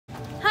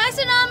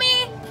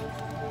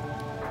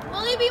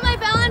be my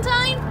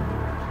Valentine?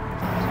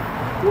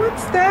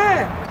 What's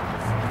that?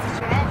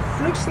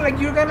 Looks like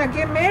you're gonna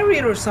get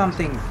married or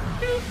something.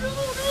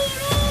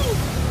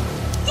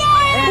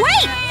 Yeah!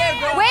 Wait!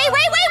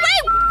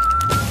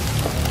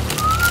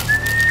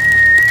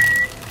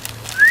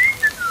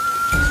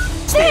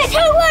 Three, two,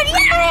 one, yeah!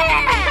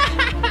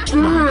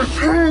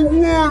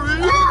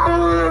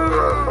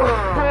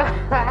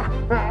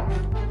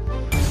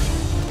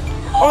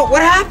 Oh,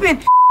 what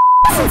happened?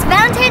 Since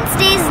Valentine's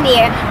Day is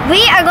near,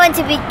 we are going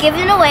to be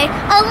giving away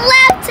a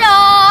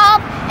laptop!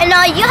 And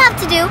all you have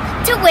to do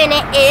to win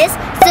it is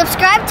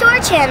subscribe to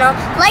our channel,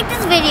 like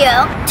this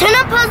video, turn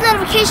on post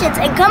notifications,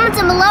 and comment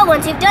down below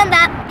once you've done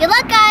that. Good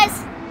luck,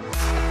 guys!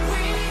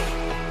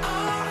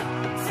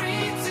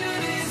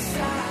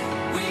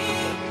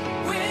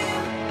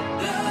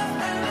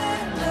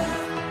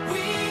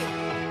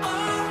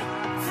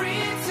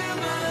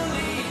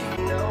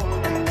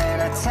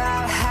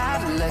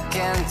 Look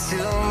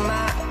into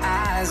my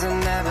eyes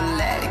and never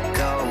let it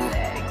go.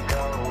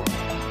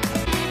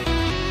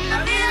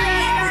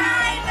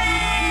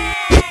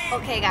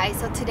 Okay guys,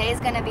 so today is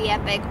gonna be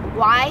epic.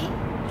 Why?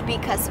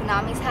 Because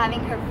Txunamy's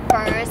having her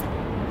first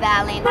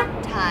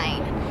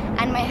Valentine.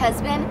 And my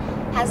husband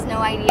has no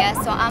idea,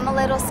 so I'm a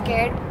little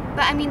scared.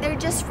 But I mean, they're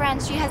just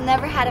friends. She has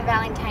never had a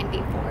Valentine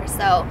before.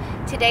 So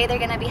today they're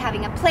gonna be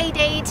having a play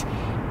date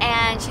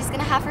and she's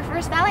gonna have her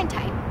first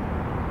Valentine.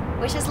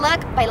 Wish us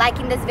luck by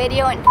liking this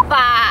video in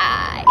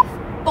 5,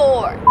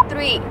 4,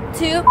 3,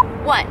 2,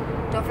 1.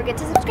 Don't forget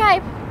to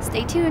subscribe.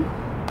 Stay tuned.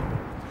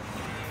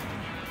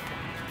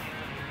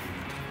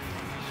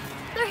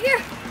 They're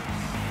here.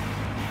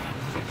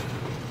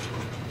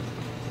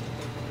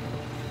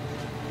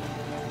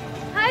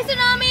 Hi,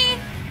 Txunamy.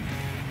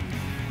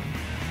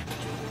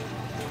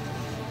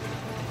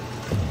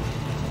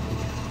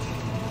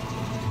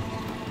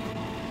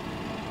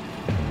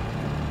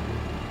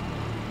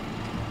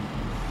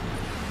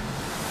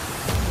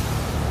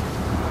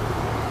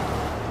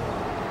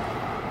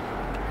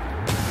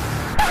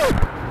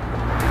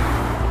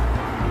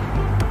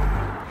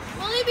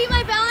 Will you be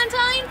my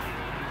Valentine?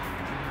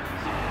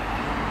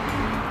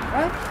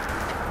 What?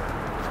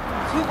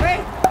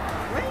 Wait.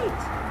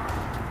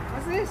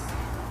 What's this?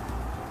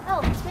 Oh,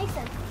 it's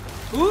Mason.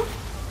 Who?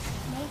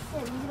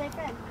 Mason, he's my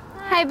friend.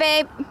 Hi,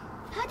 babe.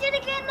 How did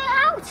it get in the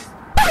house?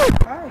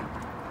 Hi.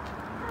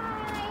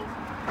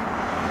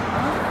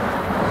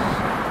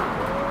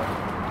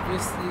 You're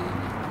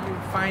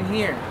fine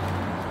here.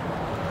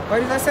 What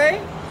did I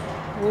say?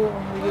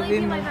 Will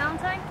you be my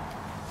Valentine?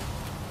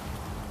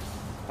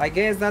 I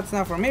guess that's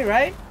not for me,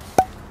 right?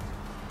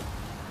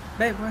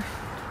 Babe, what?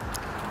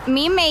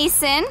 Me,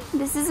 Mason.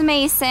 This is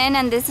Mason,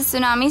 and this is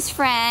Txunamy's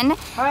friend.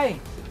 Hi.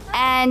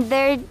 And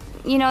they're,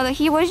 you know,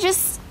 he was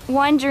just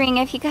wondering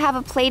if he could have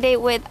a play date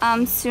with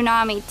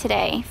Txunamy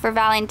today for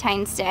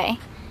Valentine's Day.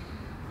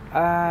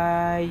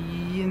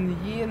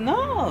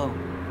 No.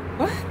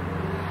 What?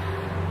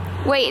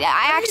 Wait,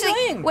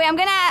 I'm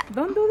gonna.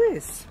 Don't do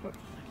this.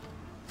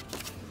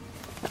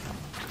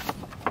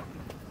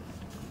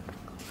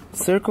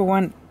 Circle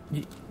one.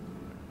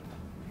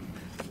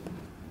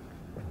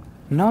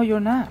 No, you're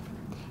not.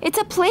 It's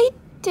a play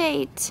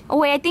date. Oh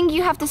wait, I think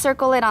you have to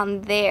circle it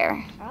on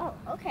there. Oh,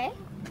 okay.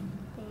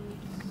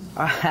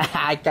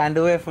 I can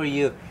do it for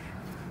you.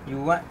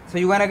 So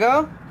you wanna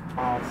go?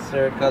 I'll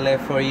circle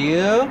it for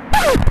you.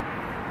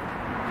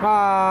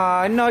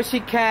 Oh, no,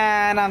 she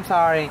can't. I'm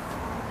sorry.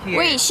 Here.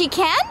 Wait, she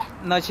can?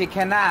 No, she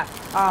cannot.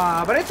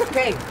 But it's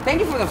okay.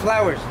 Thank you for the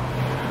flowers.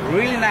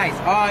 Really nice.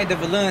 Oh, the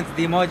balloons,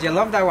 the emoji. I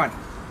love that one.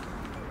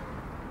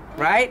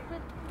 Right?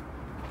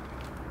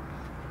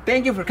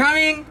 Thank you for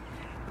coming.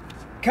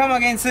 Come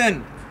again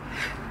soon.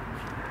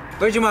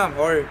 Where's your mom?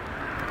 Or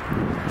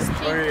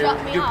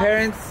your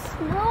parents?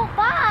 No, Bob.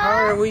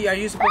 How are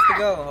you supposed to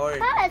go? Or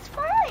Bob, it's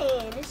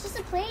fine. It's just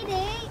a play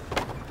date.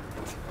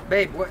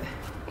 babe, what?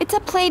 It's a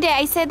play date.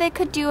 I said they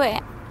could do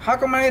it. How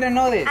come I didn't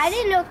know this? I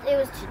didn't know it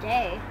was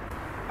today.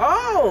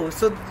 Oh,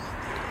 so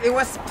it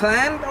was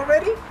planned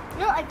already?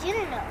 No, I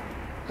didn't know.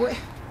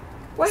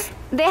 What?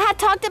 They had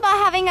talked about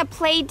having a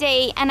play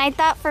date, and I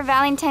thought for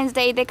Valentine's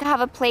Day they could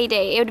have a play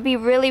date. It would be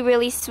really,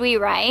 really sweet,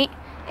 right?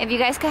 If you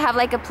guys could have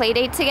like a play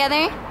date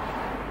together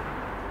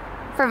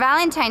for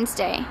Valentine's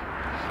Day.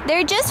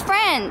 They're just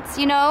friends,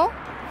 you know?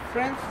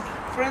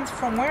 Friends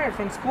from where?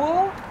 From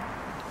school?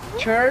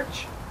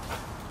 Church?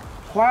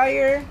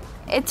 Choir?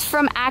 It's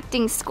from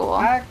acting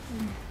school.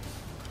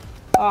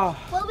 Oh.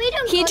 Well, we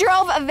don't. He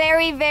drove a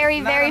very,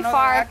 very, very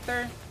far.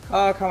 Actor?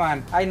 Oh, come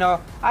on. I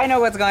know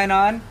what's going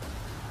on.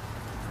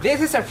 This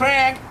is a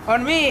prank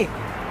on me.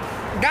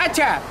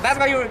 Gotcha. That's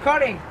why you're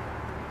recording.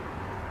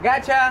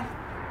 Gotcha.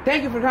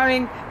 Thank you for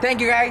coming.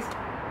 Thank you, guys.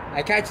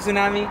 I catch you,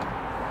 Txunamy.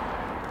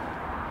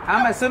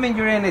 I'm assuming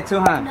you're in it too,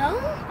 huh? No,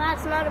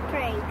 that's not a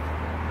prank.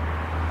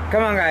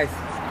 Come on, guys.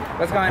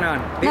 What's going on?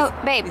 No,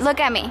 babe, look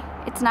at me.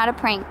 It's not a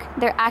prank.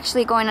 They're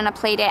actually going on a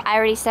play date. I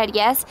already said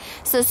yes.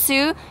 So,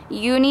 Sue,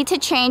 you need to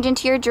change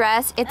into your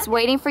dress. It's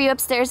waiting for you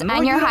upstairs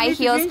and your high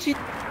heels.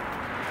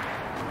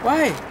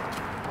 Why?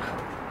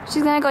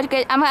 She's gonna go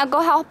get. I'm gonna go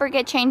help her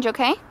get changed,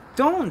 okay?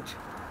 Don't.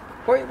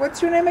 Wait,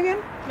 what's your name again?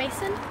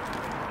 Mason?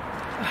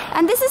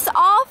 And this is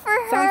all for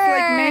her. Sounds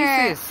like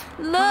Macy's.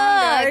 Look. Come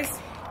on, guys.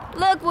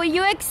 Look, will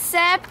you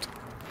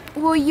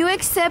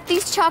accept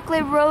these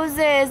chocolate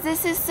roses?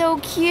 This is so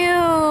cute.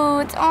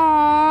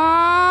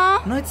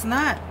 Aww. No, it's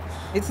not.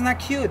 It's not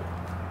cute.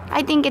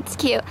 I think it's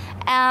cute.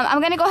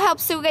 I'm gonna go help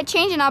Sue get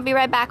changed and I'll be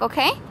right back,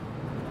 okay?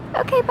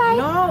 Okay, bye.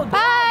 No,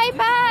 bye,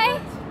 bye.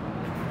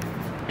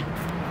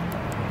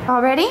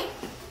 All ready?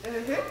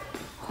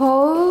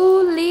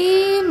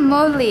 Holy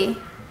moly.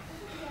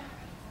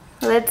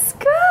 Let's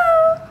go.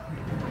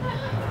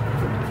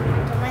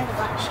 Don't mind the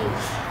black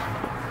shoes.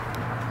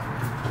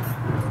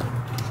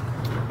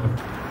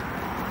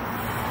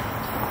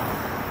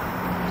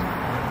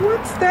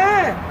 What's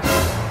that?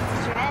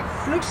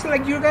 Dress. Looks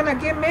like you're gonna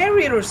get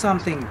married or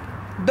something.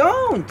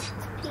 Don't.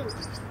 Pink.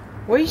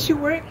 Why is she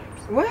wearing?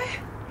 What?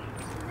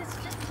 It's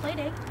just a play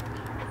date.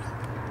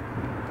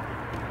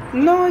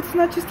 No, it's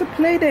not just a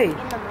play date.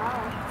 In the mall.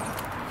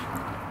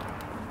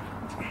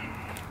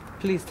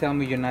 Please tell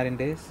me you're not in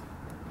this.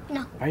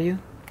 No. Are you?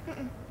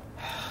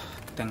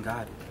 Thank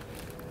God.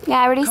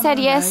 Yeah, I already said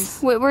on, yes.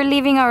 guys. We're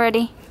leaving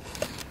already.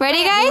 Ready,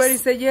 You guys? already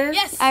said yes?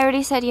 Yes. I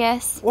already said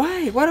yes.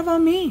 Why? What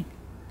about me?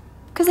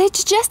 Because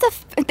it's just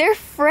they're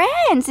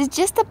friends. It's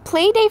just a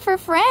play day for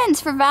friends,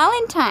 for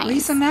Valentine's.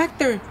 He's an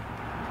actor.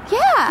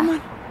 Yeah. Come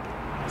on.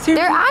 Seriously?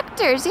 They're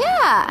actors,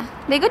 yeah.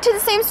 They go to the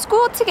same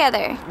school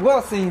together.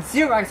 Well, since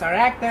you guys are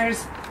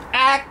actors,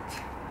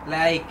 act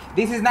like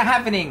this is not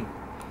happening.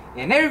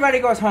 And everybody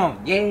goes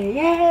home. Yeah,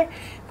 yeah,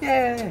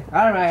 yeah.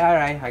 All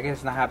right. I guess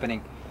it's not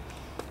happening.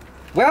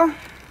 Well,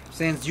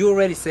 since you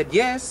already said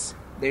yes,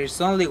 there's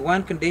only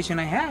one condition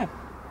I have.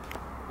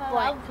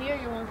 I'll hear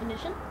your one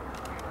condition.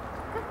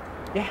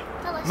 Yeah.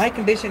 Tell us. My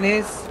condition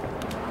is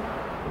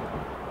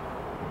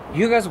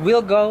you guys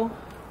will go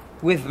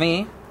with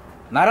me.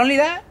 Not only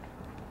that,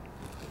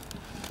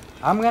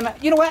 I'm gonna,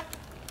 you know what?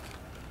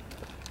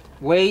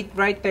 Wait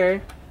right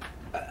there.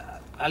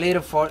 A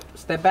little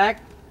step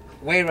back.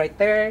 Wait right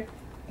there.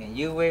 And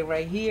you wait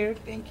right here.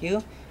 Thank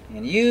you.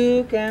 And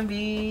you can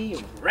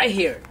be right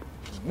here.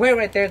 Wait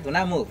right there. Do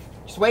not move.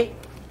 Just wait.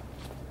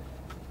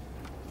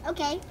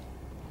 Okay.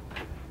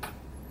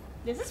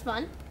 This is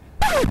fun.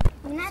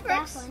 Not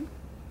that fun.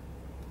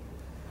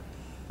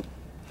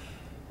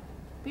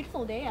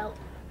 Beautiful day out.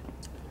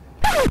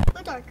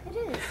 But dark. It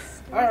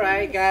is.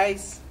 Alright,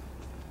 guys.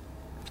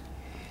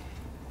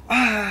 I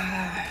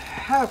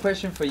have a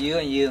question for you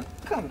and you.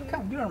 Come,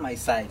 you're on my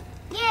side.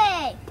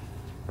 Yay!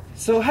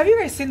 So, have you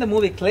guys seen the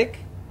movie Click?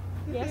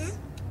 Yes.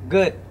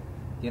 Good.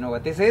 You know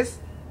what this is?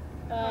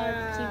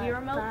 TV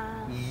remote.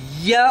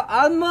 Yeah,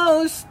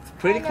 almost.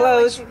 Pretty I know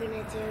close. What you're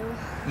gonna do.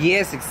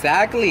 Yes,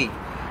 exactly.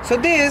 So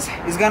this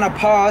is gonna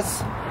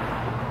pause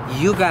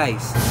you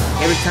guys.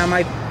 Every time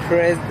I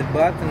press the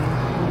button,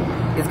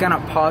 it's gonna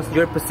pause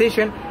your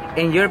position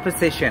and your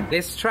position.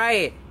 Let's try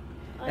it.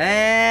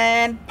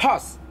 And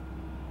pause.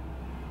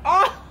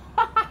 Oh,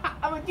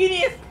 I'm a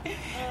genius.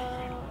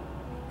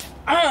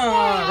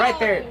 Right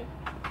there.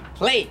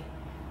 Play.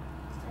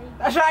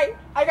 That's right.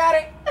 I got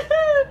it.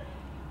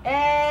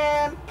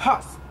 And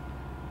pause.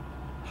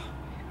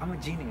 I'm a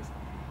genius.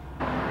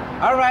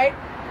 All right.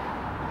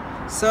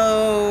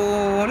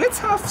 So let's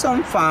have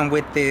some fun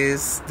with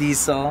this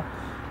Sdizzel.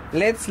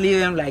 Let's leave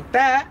him like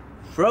that,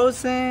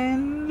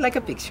 frozen like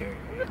a picture.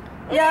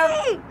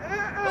 Yeah.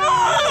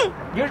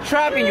 You're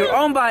trapping your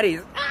own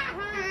bodies. What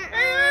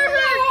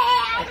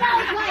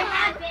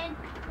happened?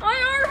 My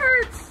arm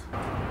hurts.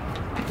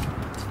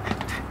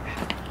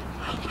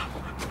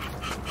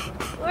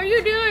 What are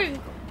you doing?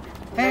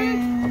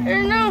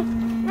 No.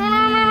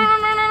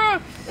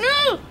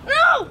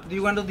 Do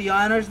you want to do the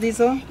honors,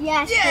 Sdizzel?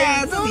 Yes.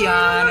 Yeah, do the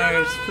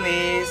honors,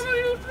 please. No.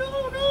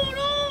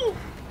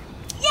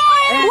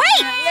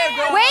 Wait! Let's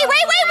go. Wait!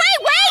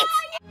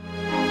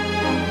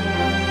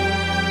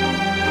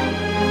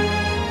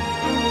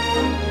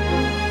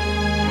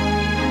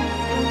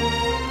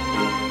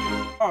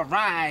 All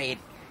right.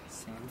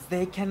 Since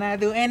they cannot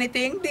do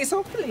anything,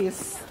 Sdizzel,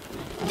 please.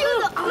 Do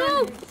the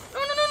honors.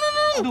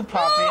 No. Do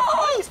pop it.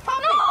 Please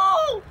pop it.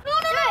 No.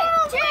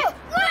 3, 2,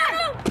 1.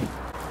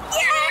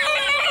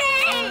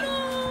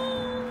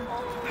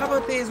 How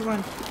about this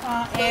one?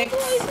 X.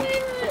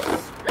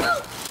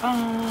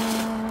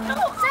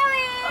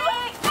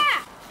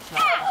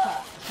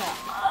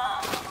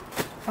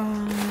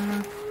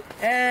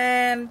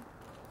 And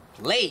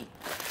late.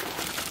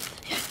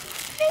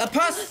 A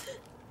pause.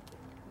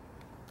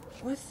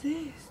 What's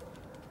this?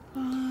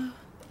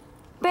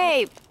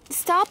 Babe,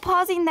 stop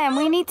pausing them.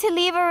 We need to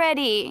leave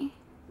already.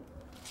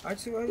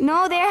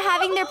 No, they're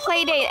having their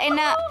play date and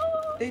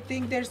They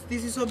think this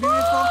is so beautiful.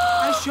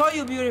 I show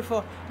you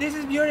beautiful. This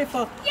is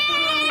beautiful.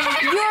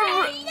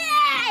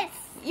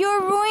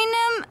 you're ruining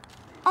them.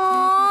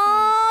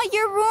 Oh,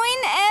 you're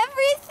ruining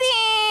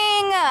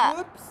everything.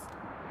 Oops.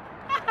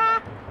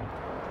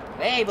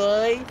 Hey,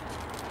 boy.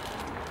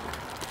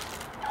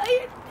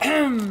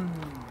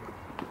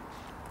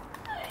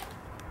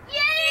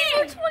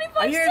 Yay! 25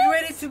 Are you cents.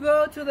 ready to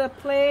go to the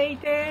play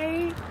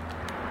day?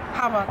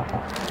 How about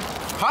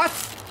hot?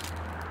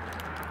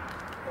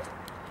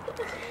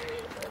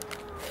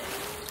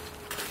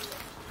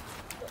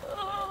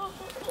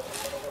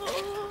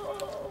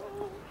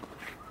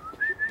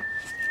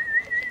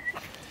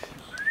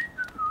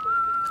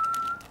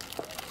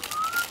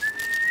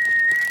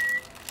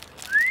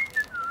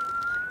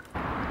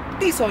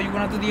 Sdizzel, you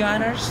wanna do the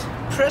honors?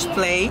 Press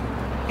play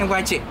and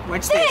watch it.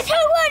 Watch this. 3, 2,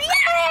 1,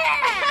 yeah!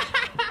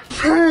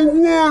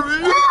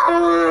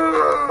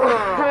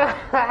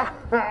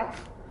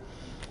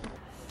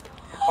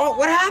 Oh,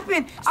 what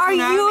happened? Are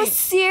you Txunamy.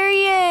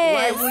 serious?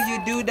 Why would you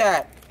do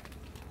that?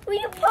 Will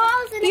you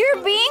pause it?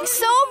 You're being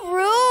so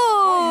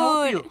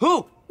rude.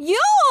 Who? You.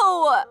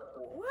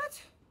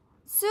 What?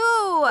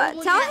 Sue,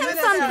 tell him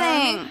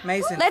something.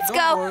 Mason, Let's don't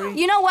go. worry.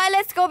 You know what?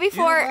 Let's go You know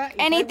before what? If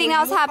I anything go to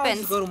else your house,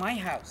 happens. Go to my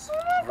house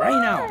right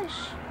now.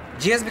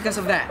 Just because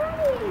of that.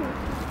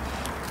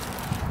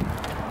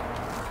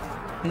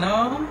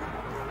 No?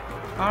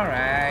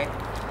 Alright.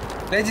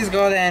 Let's just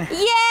go then. Yay!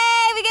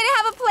 We're gonna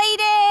have a play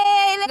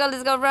day.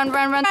 Let's go. Run.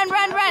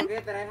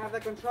 Forget that I have the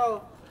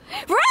control.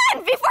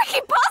 Run! Before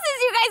he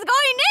pauses, you guys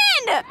going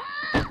in.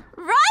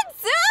 Run,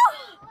 Sue!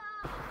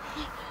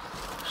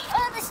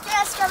 Oh, the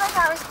stress from my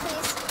house,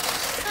 please.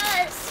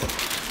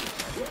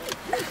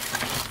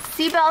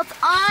 Seatbelts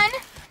on.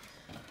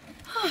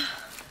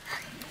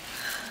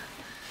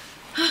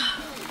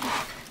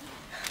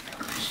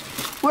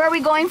 Where are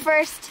we going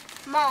first?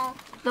 Mall.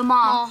 The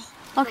mall.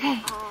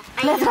 Okay.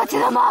 Let's go to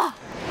the mall.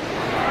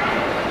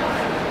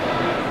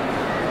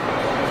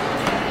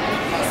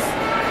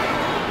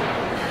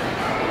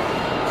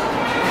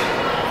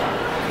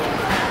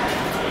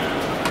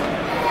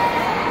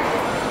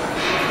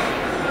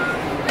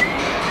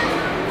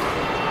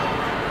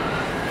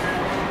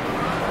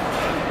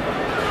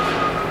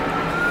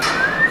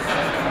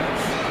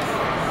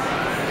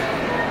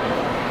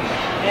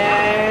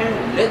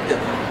 And let's go.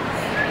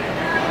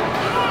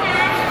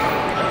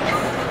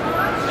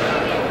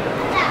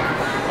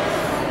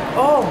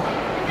 Oh.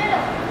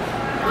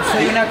 So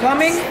you're not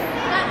coming?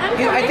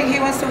 I think he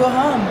wants to go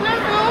home.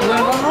 You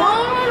wanna go home?